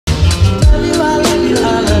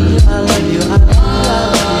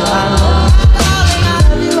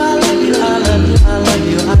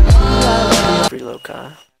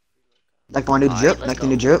Like wanna do the drip? Like the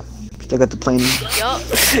new drip? Still got the plain. Yup.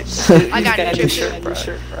 I got a new shirt, bro.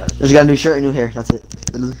 Just got a new shirt and new hair. That's it.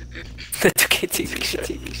 The 2K TV shirt.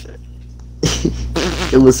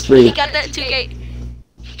 It was free. He got that 2K.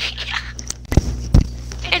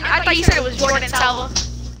 And I thought you said it was Jordan Salva.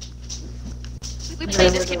 We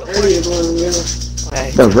played this kid before.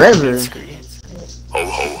 The river. Ho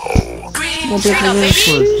ho ho. Straight up, baby.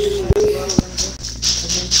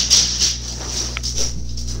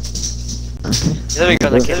 There we go.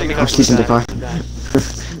 I'm sleeping in the car.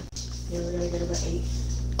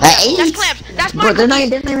 At 8? That's clamps. That's my Bro, they're not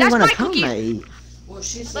cookies. even That's gonna my come cookies. at 8.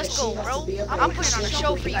 Let's go, bro. I'm putting on a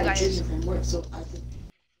show for you guys.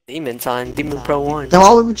 Demon time. Demon Pro 1. Then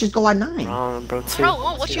why would we just go at 9? Wrong, bro 2. Bro,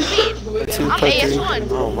 what you mean? Bro 2 I'm Pro 3. AS1.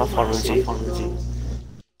 Oh, my fault, G.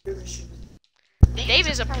 Dave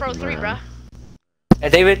is a pro 3, bro. Hey,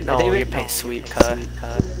 David? No, you're paying sweet, cut.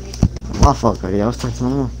 My fault, yeah, I was talking to my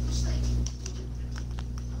mom.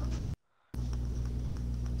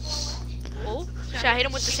 Oh, should I hit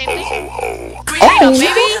him with the same thing? Oh,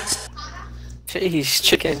 Baby! Jeez,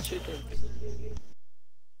 chicken.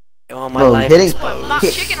 Yo, on my Bro, life. hitting, Mock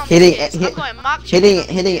chicken on hitting, these kids. I'm going mock chicken.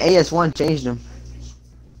 hitting AS1 changed him.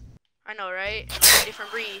 I know, right? I'm a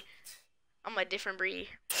different breed. I'm a different breed.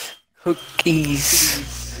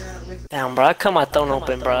 Cookies. Damn, bro, I cut my thumb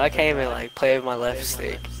open, bro. I can't even like play with my left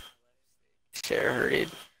stick. Share hurried.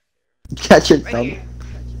 Catch your Right thumb. here.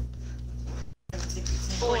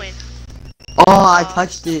 Going. Oh, I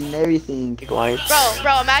touched it and everything. Big wipes.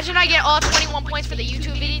 Bro, imagine I get all 21 points for the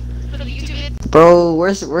YouTube video. Bro,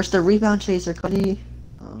 where's the rebound chaser, Cody?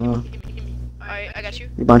 Alright, I got you.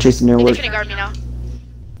 Rebound chaser never They worked. finna guard me now.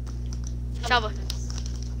 Salva.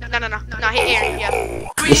 No, hit Aaron, yeah.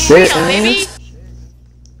 Yes, sir. Freedom, baby!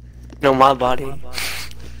 No, my body.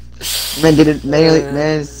 Man, did it, man,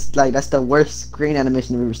 it's like, that's the worst green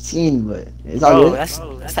animation I've ever seen, but it's all Bro, good.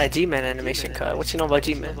 that's that G-Man animation cut. What you know about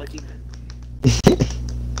G-Man?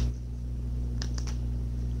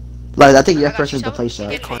 Like, I think your I got first you, was the Salva. play shot.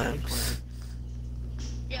 Get me. Clamps.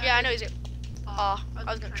 Yeah, I know he's it. Oh, I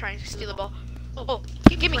was gonna try and steal the ball. Oh,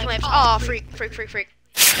 give me clamps. Oh, freak.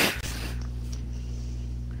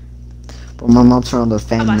 But my mom turned on the I'm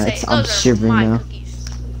fan about to nets. say, I'm those are shivering my now. cookies.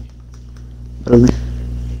 Really?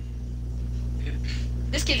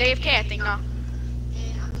 This kid's AFK, I think, now.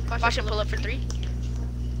 Watch him pull up for 3.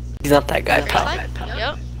 He's not that guy, pal.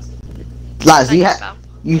 Yep. Laz, you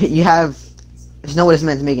have. There's no way this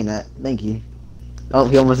man's making that. Thank you. Oh,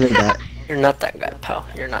 he almost made that. You're not that guy, pal.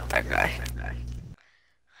 You're not that guy.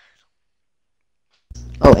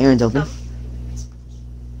 Oh, Aaron's open.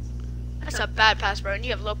 That's a bad pass, bro. And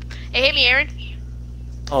you have low. Hey, hit me, Aaron.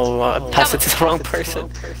 Oh, pass it to the wrong person.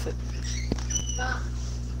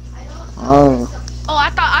 Oh. Oh, I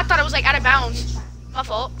thought it was like out of bounds. My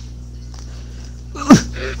fault.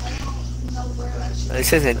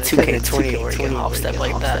 This isn't 2K20 where you can hop step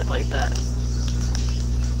like that.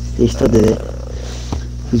 He still did it.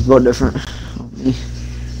 He's built different.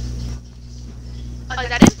 Oh, is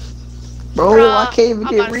that it? Bro, Bro, I can't even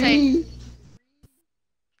I'm get about to say- read.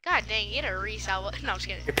 God dang, get a resale. No, I'm just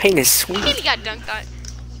kidding. Your pain is He sweet. got dunked on.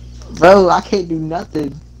 Bro, I can't do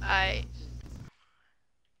nothing. I'm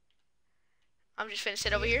just finna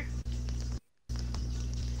sit over here.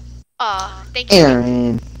 Thank you.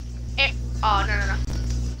 Aaron. Oh, no.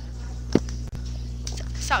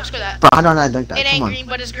 Stop, screw that. Bro, I don't know how to dunk that. It Come ain't on. green,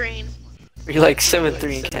 but it's green. You're like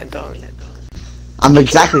 7'3" and can't dunk. I'm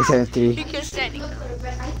exactly 7'3". You can stand. I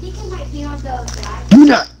think it might be on the back. Do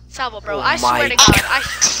not. Salvo, bro. Oh I my swear to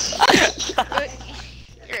God.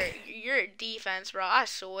 You're a defense, bro. I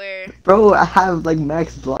swear. Bro, I have like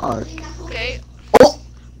max block. Okay. Oh!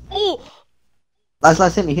 Oh!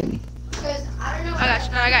 Last hit me. Because I don't know. I got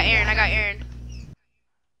you. No, I got Aaron.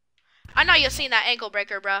 I know you've seen that ankle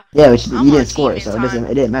breaker, bro. Yeah, but I'm you on didn't score it, so demon time.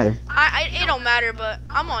 it didn't matter. It don't matter, but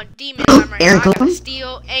I'm on demon time right Aaron now. I got Clinton?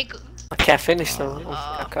 steal ankle. I can't finish though.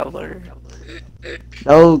 I got blurred.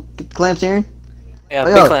 No clamps, Aaron. Yeah, Oh,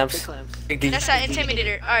 big yeah. clamps. Big D. That's that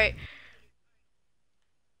intimidator. Alright.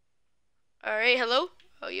 Alright, hello?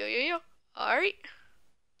 Oh, yo. Alright.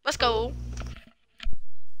 Let's go.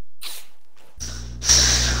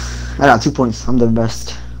 I got 2 points. I'm the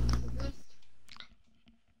best.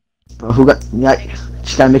 Bro, who got? Yeah,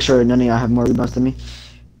 just gotta make sure none of y'all have more rebounds than me.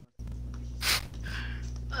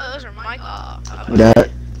 Those are my. That.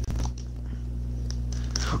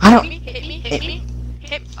 I don't. Hit me.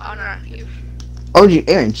 Oh, no. You. Oh,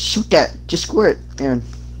 Aaron, shoot that. Just score it, Aaron.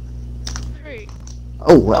 Alright.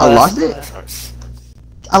 Oh, well, I lost it. That's ours.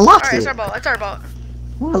 I lost Alright, it. it's our ball. It's our ball.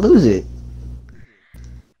 Why'd I lose it?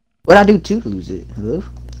 What'd I do to lose it? Hello?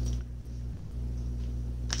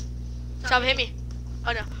 Salva, hit me.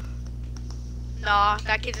 Oh no. Nah,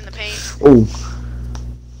 that kid's in the paint. Oh.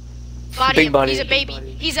 Body Big him. body. He's a baby.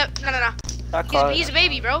 He's a no. He's a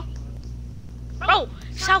baby, bro. Bro,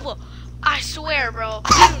 Salva, I swear, bro,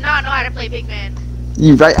 you do not know how to play big man.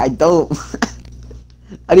 You right? I don't.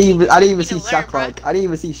 I didn't even see need to shot learn, clock. I didn't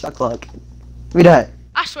even see shot clock. Give me that.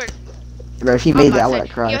 I swear. Bro, if he I'm made about that, I to would say,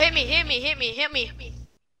 have cried. Yo, hit me.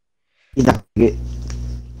 He's not good.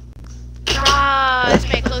 Ah,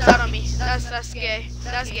 this man closed out on me. That's gay.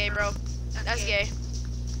 That's gay, bro. That's gay.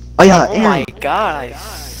 Oh yeah, Oh Aaron. my god, I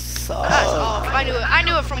suck. That's off. I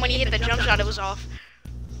knew it from when he hit the jump shot. It was off.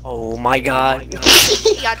 Oh my god. He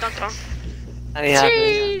got dunked on. That ain't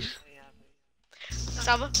happening. Jeez.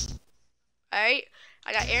 Salva. Alright.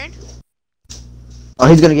 I got Aaron. Oh,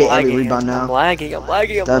 he's gonna get I'm every lagging, rebound I'm now. lagging.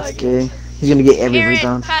 That's lagging. gay. He's gonna get every Aaron,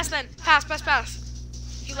 rebound. pass then. Pass.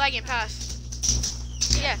 You lagging, pass.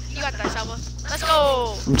 Yeah, you got that, Salva. Let's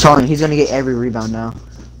go. I'm telling you, he's gonna get every rebound now.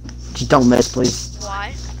 Just don't miss, please.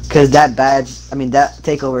 Why? Cause that badge, I mean that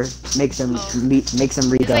takeover makes him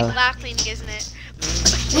read. It's like lap cleaning, isn't it?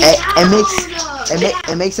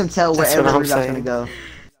 It makes him tell where That's every what I'm rebound's saying. gonna go.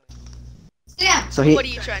 Yeah. So What are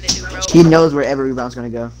you trying to do, bro? he knows where every rebound's gonna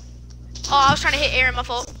go. Oh, I was trying to hit Aaron, my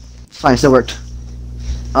fault. It's fine, it still worked.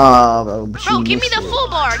 Bro, Bro, give me the full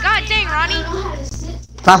bar. God dang, Ronnie.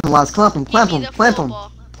 Clamp him, Lance. Clamp him. Give me the full Clamp him.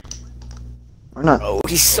 ball. Or not. Oh,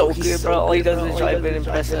 he's so good, bro. All he does is drive in and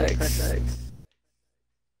press X.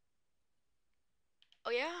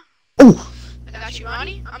 Oh, yeah? Oh, I got you,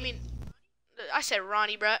 Ronnie. I mean, I said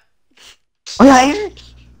Ronnie, bruh. oh yeah, Aaron.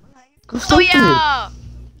 Go Oh, start yeah.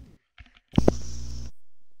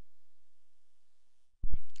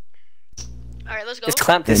 Alright, let's go. Just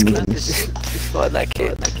clamp this kid. Just flood that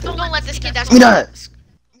kid. Don't let this kid that's Give me that.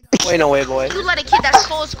 Wait, no way, boy. You let a kid that's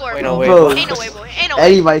cold score, Wait, bro. no way, Bro. boy. Ain't no way, boy. Ain't no way.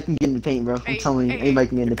 Anybody can get in the paint, bro. I'm Hey, telling you, hey, anybody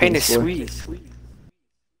can get in the Paint paint. is Score. sweet.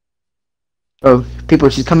 Bro, people,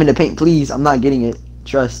 she's coming to paint, please. I'm not getting it.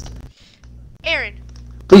 Trust. Aaron.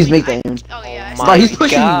 Please make that, Aaron. Oh, yeah. Oh Bro, he's my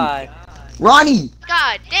pushing me. god. Ronnie!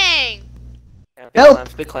 God dang. Yeah, big Help.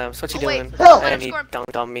 clamps, big clamps. What you Oh, wait. doing? Help. And he Score.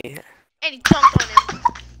 dunked on me. And he dunked on him.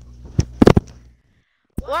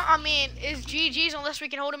 Well, I mean, it's GG's unless we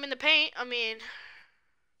can hold him in the paint. I mean...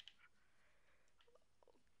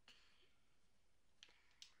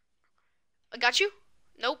 I got you?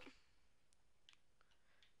 Nope.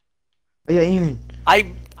 Oh yeah, Aaron.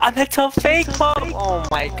 I meant to fake pump. Oh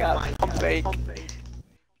my god, pump fake.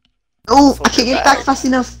 Oh, So I can't get bad. back fast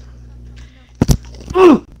enough.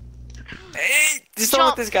 Hey, just don't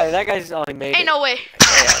let this guy. That guy's he made Ain't it. no way.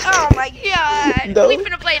 Yeah, Oh my god. No. We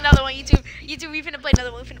finna play another one, YouTube. We finna play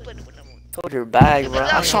another one. We finna play another one. Told your bag, bro.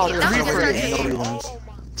 That I was saw good. the That was river. good. No rebounds.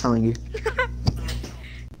 I'm telling you.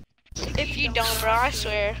 If you don't, bro, I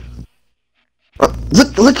swear. Bro,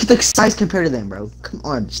 look at the size compared to them, bro. Come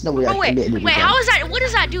on, there's no way I Oh can wait, get any wait. rebound. How is that? What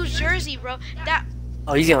does that dude's jersey, bro? That.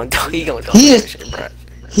 Oh, he's gonna dunk He that is- shit, bro.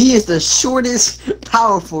 He is the shortest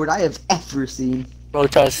power forward I have ever seen. Bro,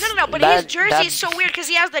 trust. No, but his jersey is so weird because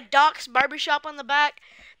he has the Doc's barbershop on the back.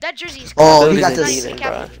 That jersey is Oh, Dude he is got a this. demon,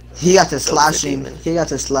 bro. He got the Those are slashing. demons. He got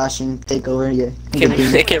the slashing takeover. Yeah, he's a Can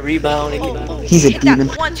demon. they can rebound? He's a Hit that. demon.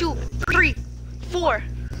 1, 2, 3, 4.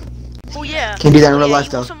 Oh yeah. Can't do that in real Yeah, life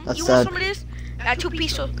you though. want some, That's you sad. want some of this? That two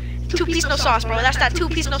piece no sauce, bro. That's that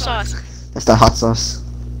 2-piece no sauce. That's the hot sauce.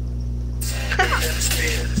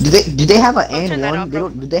 Do they have an Oh, turn and that one? off, They bro.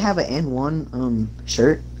 don't. Do they have an and one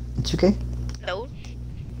shirt? It's okay. No.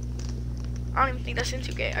 I don't even think that's in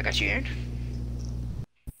 2K. I got you, Aaron.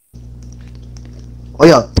 Oh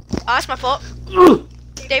yeah. Oh, that's my fault.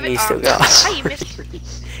 David, He still got. how you missed?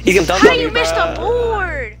 He's gonna dunk How on me, you missed the bro.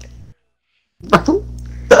 board?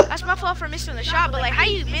 That's my fault for missing the shot, but like, how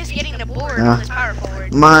you miss getting the board Yeah. on this power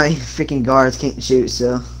forward? My freaking guards can't shoot,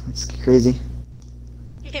 so it's crazy.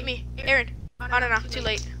 Hit me, Aaron. Oh no, too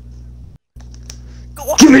late.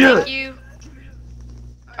 Give me Thank that. you.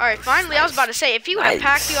 All right, finally, I was about to say if he would have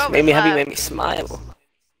packed you out. Made me happy, with, made me smile.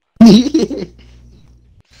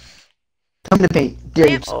 Come to paint, dare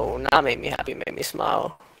you. Oh, not made me happy, made me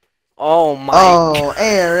smile. Oh my. Oh,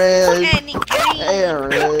 Aaron. and he green.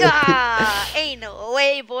 Aaron. Ah, ain't no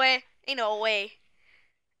way, boy. Ain't no way.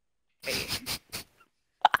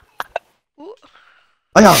 Ooh,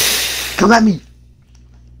 Oh yeah. Come at me.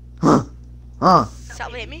 Huh.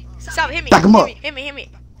 Stop hit me. Stop hit me. Back him up. Hit me.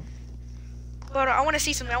 Hold on, I want to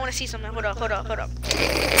see something. Hold up.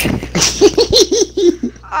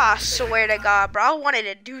 I swear to God, bro. I wanted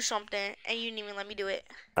to do something, and you didn't even let me do it.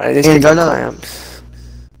 Alright, this Aaron, kid go got now. clamps.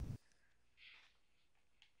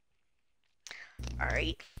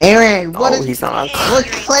 Alright. Aaron, what Oh, is he's not on Yeah. what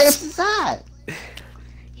clamps is that?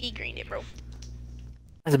 He greened it, bro.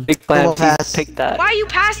 That's a big plan. Football Please pass. pick that. Why are you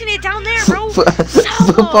passing it down there, bro?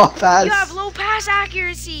 Football pass. You have low pass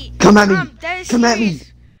accuracy. Come at me. I'm dead Come at me. serious.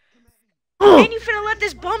 And you finna let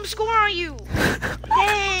this bum score on you.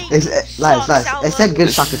 Dang. Lies. It said good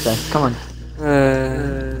soccer test. Come on.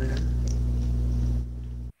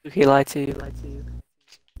 He lied to you.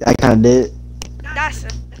 I kind of did. That's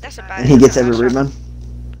a bad. And he gets every rebound.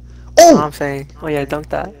 Oh! Oh! I'm saying. Oh yeah, dunk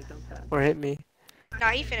that. Or hit me. Nah,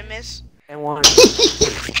 he finna miss. And one.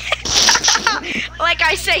 Like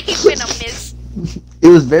I say, he finna miss. It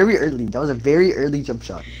was very early. That was a very early jump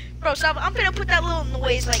shot. Bro, so I'm finna put that little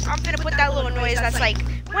noise, like, that's like,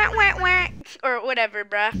 wah, wah, wah, or whatever,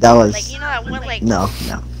 bruh. That was... Like, you know that one, like... No.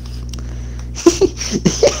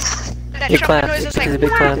 That Big trumpet clap. noise is It's a like, big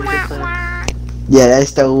wah, clap, wah, big clap. wah. Yeah,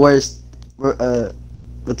 that's the worst.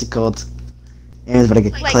 What's it called? Aaron's about to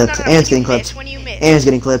get Like, clipped. no, Aaron's getting clipped. when you miss. Aaron's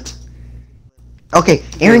getting clipped. Okay,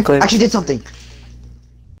 Aaron clipped. actually did something.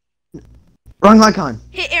 Wrong icon.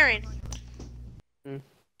 Hit Aaron.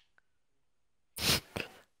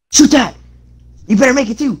 Shoot that! You better make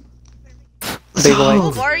it too. Big Oh. light.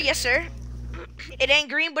 Blue bar, yes sir. It ain't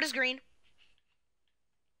green, but it's green.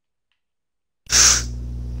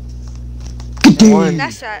 Good day. One.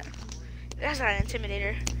 That's not an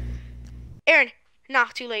intimidator. Aaron, nah,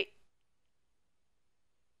 too late.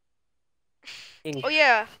 Oh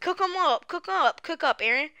yeah, cook up,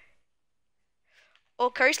 Aaron. Oh,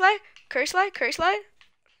 curry slide.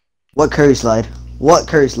 What Curry slide? What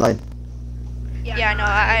Curry slide? Yeah, no,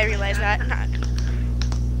 I realize that. Nah.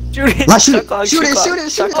 Shoot it! Nah, shoot Shot it, clock, shoot it, shot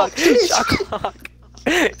shoot it, clock, shoot it, shot shoot it. clock.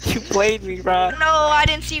 You played me, bro. No, I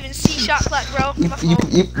didn't even see shot clock, bro. My fault.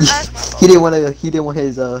 That's my fault. He didn't want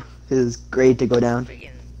his grade to go down. Freaking-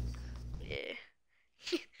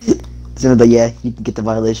 yeah. So like, yeah, you can get the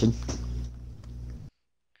violation.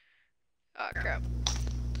 Oh crap.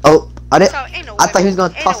 Oh, I didn't. So, ain't no I way, thought he was bro.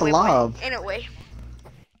 gonna Ain't toss no a way, boy. lob. Ain't no way.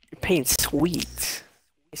 Your paint's sweet.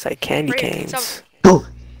 It's like candy Right, canes. so- Go,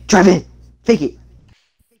 drive in, fake it.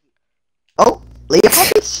 Oh, layup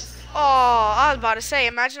package. Oh, I was about to say,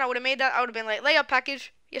 imagine I would have made that. I would have been like, layup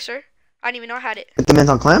package. Yes, sir. I didn't even know I had it. Put the men's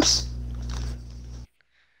on clamps.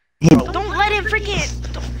 He, Don't let him freaking.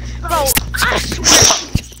 Bro, I swear.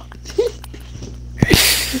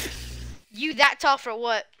 You that tough or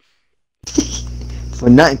what? for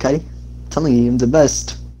nothing, Cuddy. I'm telling you, I'm the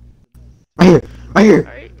best. Right here.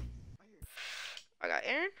 Alright. I got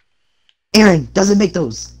Aaron. Aaron doesn't make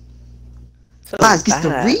those. So Laz gets the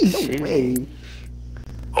bad. read. Shoot. No way.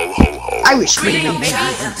 Irish.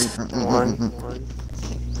 One.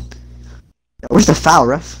 Where's the foul,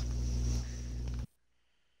 ref?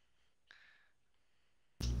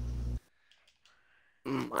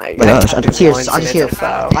 My Gosh, I just hear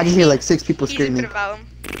foul. I just hear like 6 people He's gonna screaming. foul him.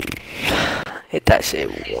 Hit that shit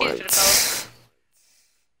gonna once.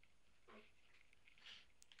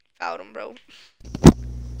 Fouled him, bro.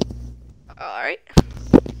 Alright.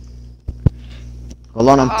 Hold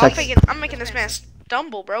on, I'm I'm texting. making this man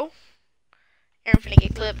stumble, bro. Aaron finna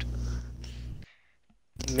get clipped.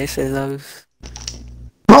 Missing those.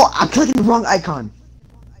 Bro, I'm clicking the wrong icon.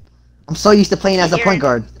 I'm so used to playing as a point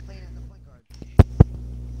guard.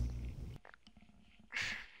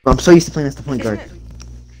 Bro, I'm so used to playing as the point guard.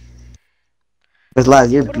 Because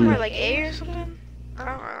Laz, you're What am I, B. like A or something? I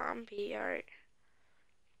don't know, I'm B, alright.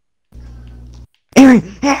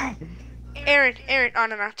 Aaron! Aaron, oh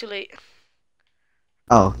no, too late.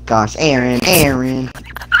 Oh gosh, Aaron! Aaron!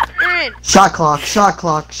 Shot clock.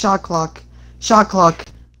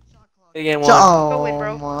 Again, one. Go in,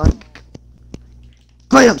 bro. my.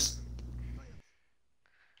 Grahams!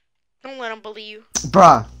 Don't let him bully you.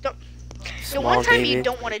 Bruh. The Small one time you David.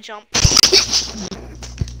 don't want to jump.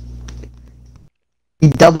 He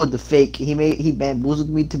doubled the fake. He bamboozled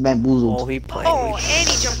me to Oh, bamboozled. he played Oh, me. and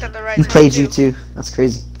he jumped at the right He time, played you too. That's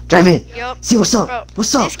crazy. Drive in. Yup. See what's up. Bro,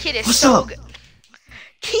 What's up? This kid is What's so up? good.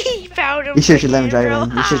 He found him. You sure should let him again, drive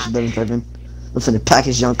bro. in. You sure should let him drive in. Listen to pack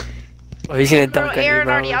his junk. Oh, he's gonna Bro, dunk on you, Aaron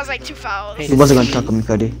bro. already has like 2 fouls. He wasn't gonna dunk on me,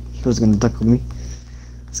 Cuddy. He was gonna dunk on me.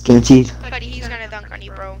 It's guaranteed. Buddy, he's gonna dunk on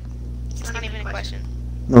you, bro. It's not even a question.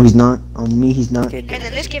 No, he's not. On me, he's not. Okay, And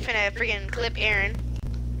then this kid finna freaking clip Aaron.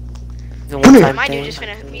 it's a Come here. one-time My thing. dude just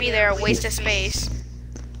finna be there, a waste of space.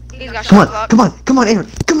 He's got Come shot on, clock. come on, Aaron.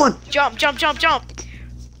 Come on. Jump.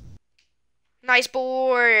 Nice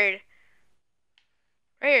board.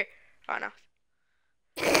 Right here. Oh no.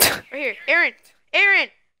 Right here. Aaron.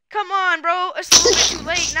 Come on, bro. It's a little bit too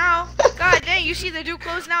late now. God dang, you see the dude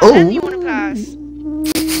close now, and then you wanna pass.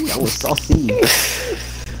 That was saucy.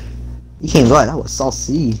 You can't lie, that was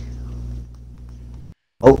saucy.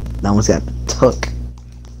 Oh, that one's got took.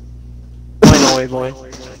 Boy, no way, boy.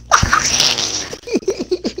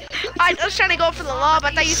 I was trying to go for the lob.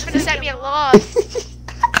 I thought you was finna set me a lob.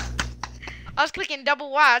 I was clicking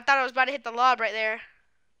double Y. I thought I was about to hit the lob right there.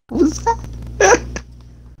 What was that?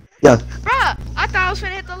 Yo, Bruh, I thought I was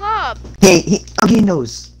finna hit the lob. hey, I'm getting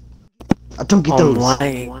those. I don't get I'm those.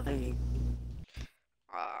 lying. I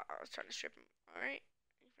was trying to strip him. Alright.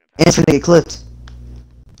 And it's gonna get clipped.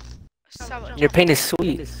 Your pain is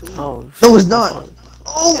sweet. Oh. No, it's not.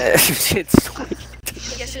 Oh, Shit's sweet.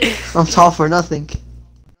 Yes, it is. I'm tall for nothing.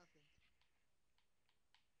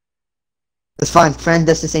 It's fine. Fran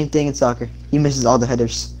does the same thing in soccer. He misses all the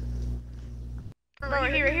headers. Bro,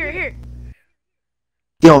 here.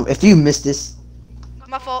 Yo, if you miss this,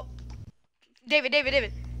 My fault. David.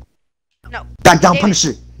 No. back down, David.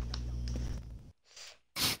 Punisher.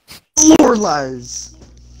 Lord lies.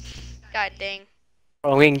 God dang.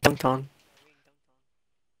 Oh, we ain't dunked on.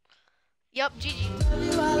 Yup, GG.